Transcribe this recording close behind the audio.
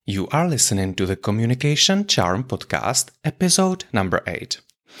You are listening to the Communication Charm Podcast, episode number 8.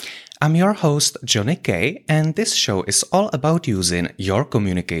 I'm your host, Johnny Kay, and this show is all about using your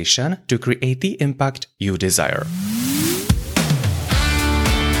communication to create the impact you desire.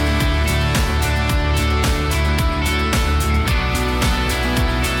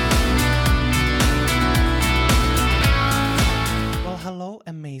 Well, hello,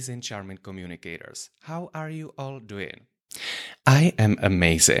 amazing, charming communicators. How are you all doing? I am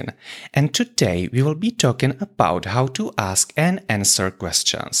amazing, and today we will be talking about how to ask and answer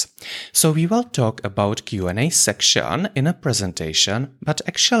questions. So we will talk about Q&A section in a presentation, but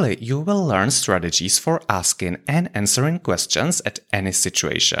actually you will learn strategies for asking and answering questions at any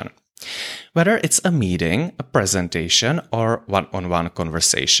situation. Whether it's a meeting, a presentation, or one-on-one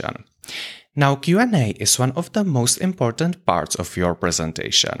conversation. Now, Q&A is one of the most important parts of your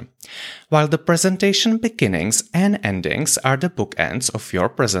presentation. While the presentation beginnings and endings are the bookends of your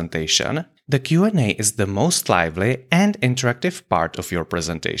presentation, the Q&A is the most lively and interactive part of your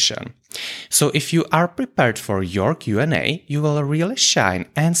presentation. So if you are prepared for your Q&A, you will really shine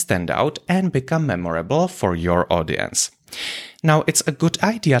and stand out and become memorable for your audience. Now, it's a good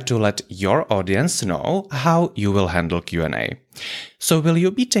idea to let your audience know how you will handle Q&A. So will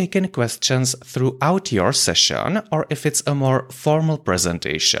you be taking questions throughout your session, or if it's a more formal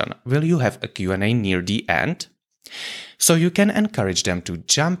presentation, will you have a Q&A near the end? So you can encourage them to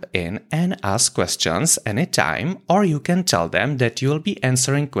jump in and ask questions anytime, or you can tell them that you'll be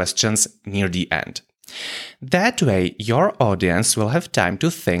answering questions near the end. That way, your audience will have time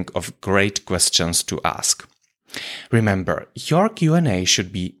to think of great questions to ask. Remember, your Q&A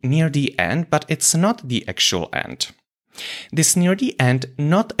should be near the end, but it's not the actual end. This near the end,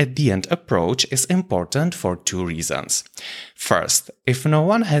 not at the end approach is important for two reasons. First, if no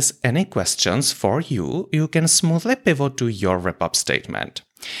one has any questions for you, you can smoothly pivot to your wrap-up statement.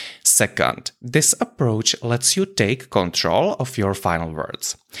 Second, this approach lets you take control of your final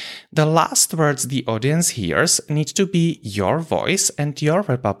words. The last words the audience hears need to be your voice and your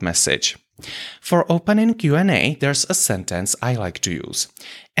wrap-up message. For opening Q&A, there's a sentence I like to use,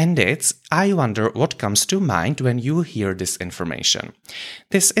 and it's, I wonder what comes to mind when you hear this information.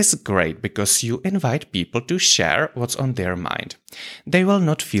 This is great because you invite people to share what's on their mind. They will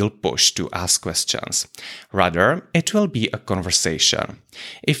not feel pushed to ask questions. Rather, it will be a conversation.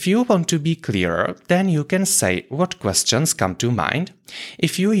 If you want to be clearer, then you can say what questions come to mind.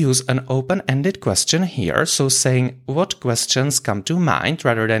 If you use an open-ended question here, so saying what questions come to mind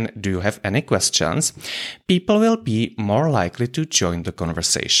rather than do you have any questions, people will be more likely to join the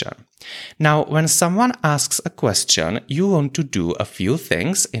conversation. Now, when someone asks a question, you want to do a few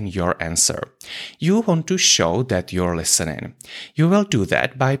things in your answer. You want to show that you're listening. You will do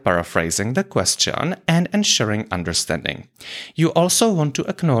that by paraphrasing the question and ensuring understanding. You also want to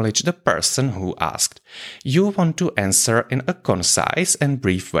acknowledge the person who asked. You want to answer in a concise and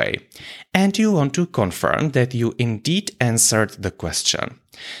brief way. And you want to confirm that you indeed answered the question.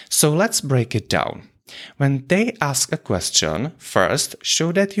 So let's break it down. When they ask a question, first,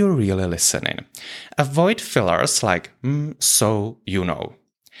 show that you're really listening. Avoid fillers like, so you know.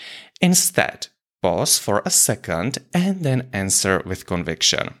 Instead, pause for a second and then answer with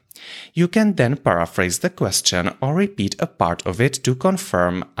conviction. You can then paraphrase the question or repeat a part of it to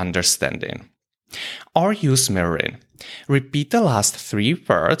confirm understanding. Or use mirroring. Repeat the last 3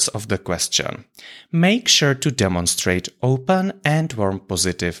 words of the question. Make sure to demonstrate open and warm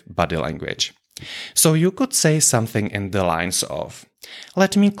positive body language. So you could say something in the lines of,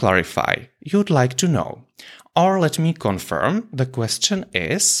 let me clarify, you'd like to know, or let me confirm, the question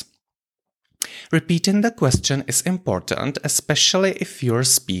is. Repeating the question is important, especially if you're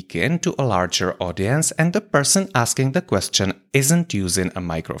speaking to a larger audience and the person asking the question isn't using a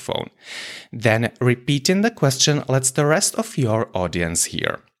microphone. Then repeating the question lets the rest of your audience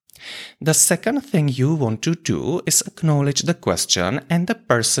hear. The second thing you want to do is acknowledge the question and the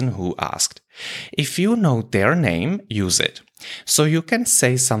person who asked. If you know their name, use it. So you can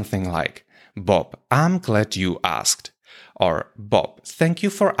say something like, Bob, I'm glad you asked. Or, Bob, thank you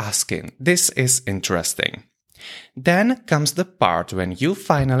for asking. This is interesting. Then comes the part when you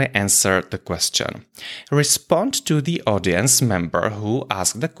finally answer the question. Respond to the audience member who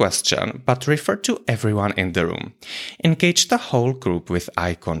asked the question, but refer to everyone in the room. Engage the whole group with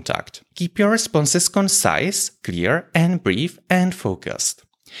eye contact. Keep your responses concise, clear, and brief, and focused.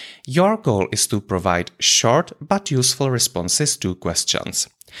 Your goal is to provide short but useful responses to questions.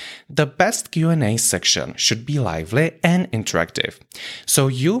 The best Q&A section should be lively and interactive, so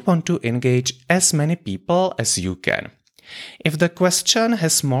you want to engage as many people as you can. If the question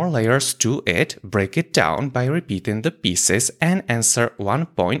has more layers to it, break it down by repeating the pieces and answer one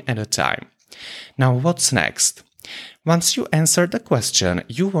point at a time. Now, what's next? Once you answer the question,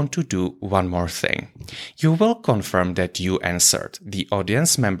 you want to do one more thing. You will confirm that you answered the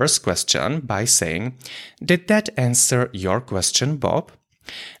audience member's question by saying, "Did that answer your question, Bob?"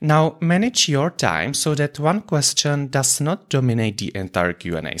 Now, manage your time so that one question does not dominate the entire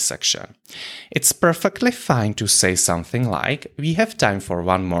Q&A section. It's perfectly fine to say something like, "We have time for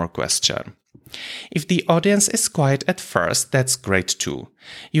one more question." If the audience is quiet at first, that's great too.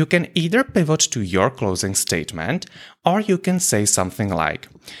 You can either pivot to your closing statement, or you can say something like,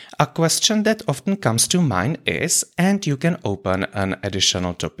 "A question that often comes to mind is," and you can open an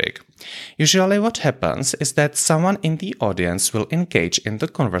additional topic. Usually what happens is that someone in the audience will engage in the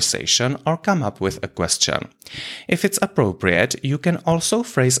conversation or come up with a question. If it's appropriate, you can also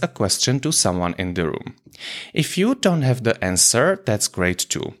phrase a question to someone in the room. If you don't have the answer, that's great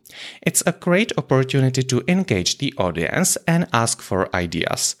too. It's a great opportunity to engage the audience and ask for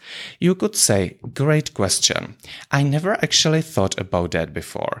ideas. You could say, "Great question. I never actually thought about that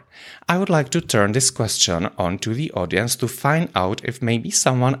before. I would like to turn this question on to the audience to find out if maybe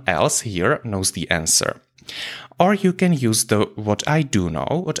someone else here knows the answer." Or you can use the "what I do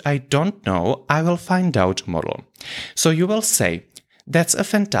know, what I don't know, I will find out" model. So you will say, "That's a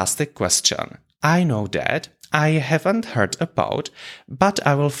fantastic question. I know that. I haven't heard about, but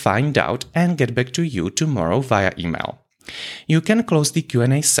I will find out and get back to you tomorrow via email." You can close the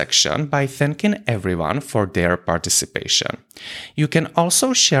Q&A section by thanking everyone for their participation. You can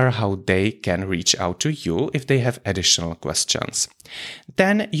also share how they can reach out to you if they have additional questions.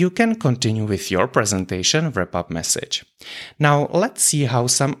 Then you can continue with your presentation wrap-up message. Now let's see how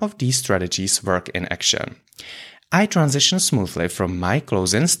some of these strategies work in action. I transition smoothly from my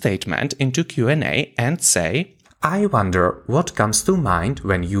closing statement into Q&A and say, "I wonder what comes to mind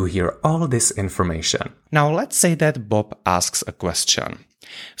when you hear all this information." Now let's say that Bob asks a question.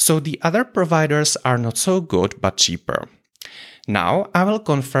 So the other providers are not so good but cheaper. Now I will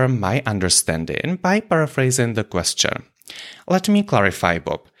confirm my understanding by paraphrasing the question. "Let me clarify,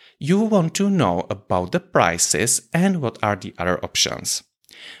 Bob. You want to know about the prices and what are the other options."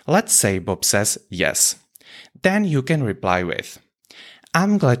 Let's say Bob says yes. Then you can reply with,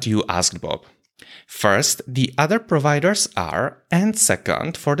 "I'm glad you asked, Bob. First, the other providers are, and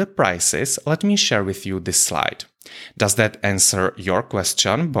second, for the prices, let me share with you this slide. Does that answer your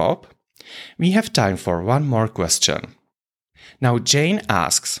question, Bob?" We have time for one more question. Now Jane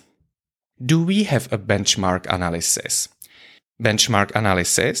asks, "Do we have a benchmark analysis?" Benchmark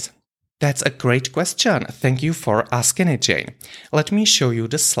analysis? That's a great question. Thank you for asking it, Jane. Let me show you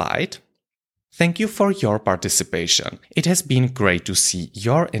the slide. Thank you for your participation. It has been great to see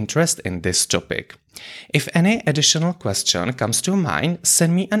your interest in this topic. If any additional question comes to mind,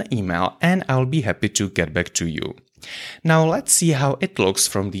 send me an email and I'll be happy to get back to you. Now let's see how it looks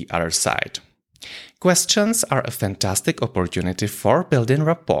from the other side. Questions are a fantastic opportunity for building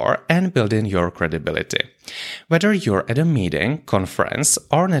rapport and building your credibility. Whether you're at a meeting, conference,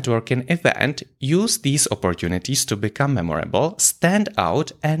 or networking event, use these opportunities to become memorable, stand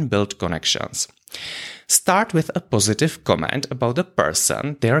out, and build connections. Start with a positive comment about the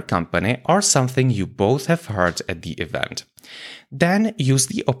person, their company, or something you both have heard at the event. Then use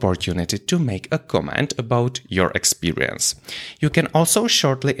the opportunity to make a comment about your experience. You can also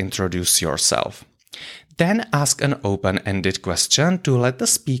shortly introduce yourself. Then ask an open-ended question to let the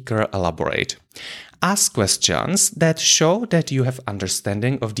speaker elaborate. Ask questions that show that you have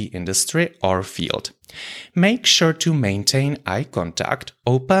understanding of the industry or field. Make sure to maintain eye contact,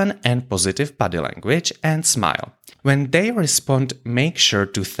 open and positive body language, and smile. When they respond, make sure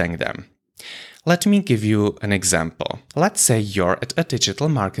to thank them. Let me give you an example. Let's say you're at a digital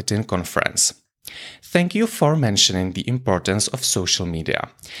marketing conference. Thank you for mentioning the importance of social media.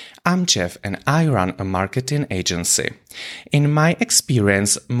 I'm Jeff and I run a marketing agency. In my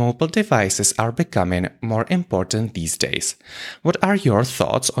experience, mobile devices are becoming more important these days. What are your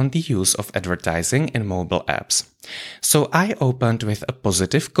thoughts on the use of advertising in mobile apps? So I opened with a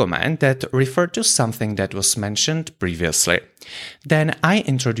positive comment that referred to something that was mentioned previously. Then I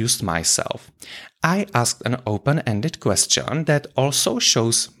introduced myself. I asked an open-ended question that also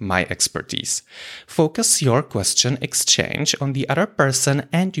shows my expertise. Focus your question exchange on the other person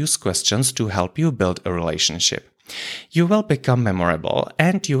and use questions to help you build a relationship. You will become memorable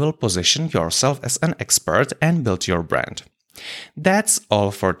and you will position yourself as an expert and build your brand. That's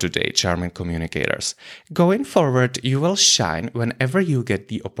all for today, charming communicators. Going forward, you will shine whenever you get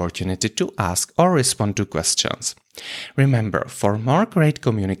the opportunity to ask or respond to questions. Remember, for more great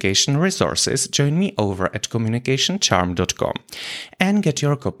communication resources, join me over at communicationcharm.com and get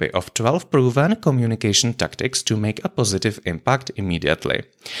your copy of 12 proven communication tactics to make a positive impact immediately.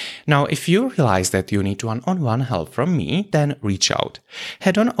 Now, if you realize that you need one-on-one help from me, then reach out.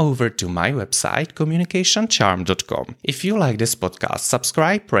 Head on over to my website, communicationcharm.com. If you like this podcast,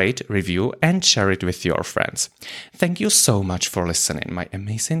 subscribe, rate, review, and share it with your friends. Thank you so much for listening, my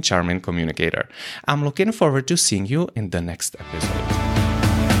amazing, charming communicator. I'm looking forward to seeing you in the next episode.